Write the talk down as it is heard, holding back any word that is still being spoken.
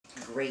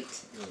great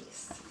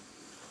niece.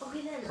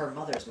 Okay then. Her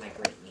mother's my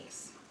great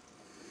niece.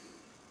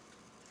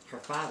 Her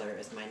father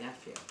is my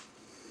nephew.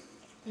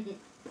 Okay,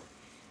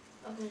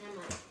 never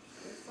mind.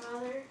 Her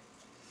father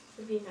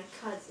would be my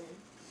cousin.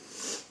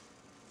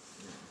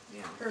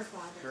 Yeah. Her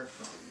father. Her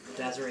father.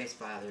 Desiree's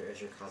father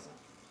is your cousin,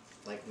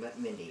 like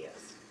Mindy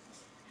is.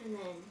 And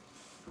then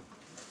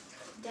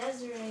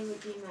Desiree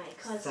would be my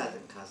cousin.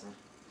 Second cousin.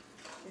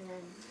 And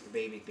then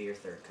Baby would be your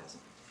third cousin.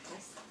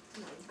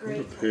 my great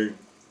He's a cousin. pig.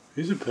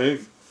 He's a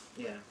pig.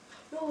 Yeah.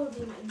 No, it would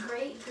be my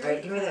great All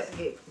right, give me cousin.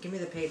 that. Give me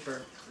the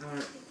paper. I want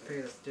to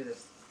figure this. Do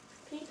this.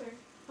 Paper.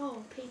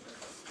 Oh, paper.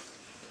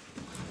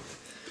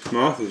 His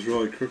mouth is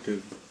really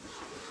crooked.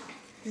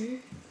 Ew.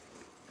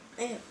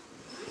 That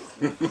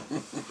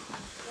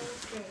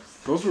was gross.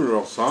 Those are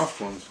real soft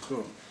ones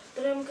too.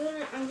 But I'm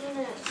gonna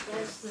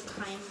guess the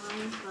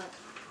timeline, but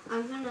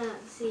I'm gonna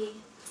see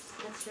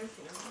that's her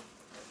family.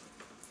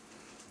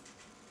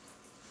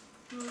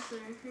 Those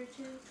are her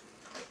two.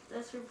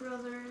 That's her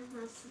brother.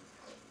 That's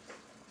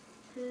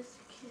his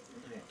kid.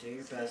 All right, do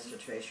your best to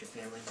trace your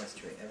family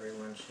history.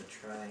 Everyone should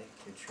try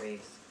to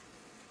trace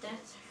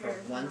That's from her.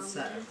 one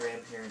set mom. of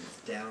grandparents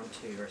down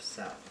to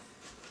yourself.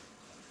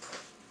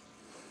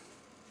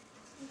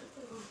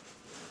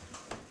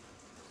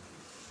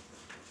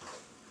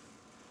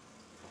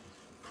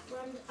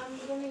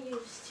 I'm gonna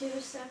use two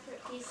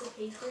separate pieces of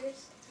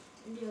papers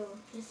and do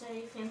his side of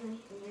your family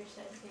and your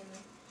side of the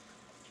family.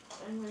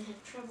 But I'm gonna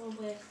have trouble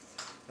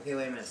with. Okay,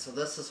 wait a minute. So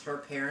this is her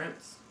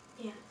parents?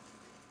 Yeah.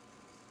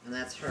 And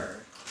that's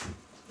her.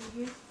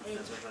 And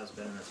That's her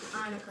husband. And that's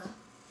her two kids.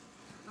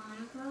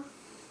 Annika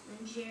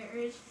and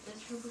Jared.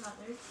 That's her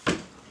brother.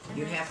 And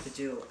You then- have to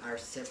do our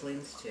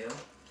siblings too.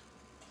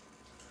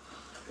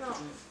 No,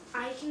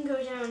 I can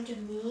go down to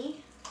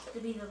me to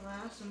be the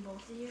last in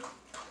both of you.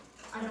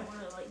 I don't want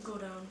to go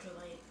down to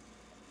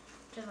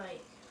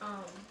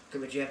Okay,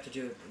 but you have to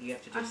do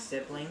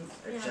siblings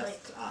or yeah,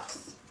 just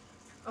us.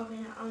 Okay,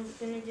 now I'm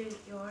gonna do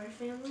your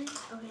family.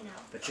 Okay,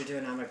 now. But you're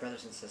doing all my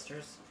brothers and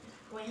sisters.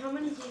 Wait, how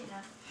many do you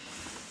have?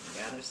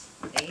 Yeah, there's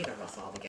 8 of us all together.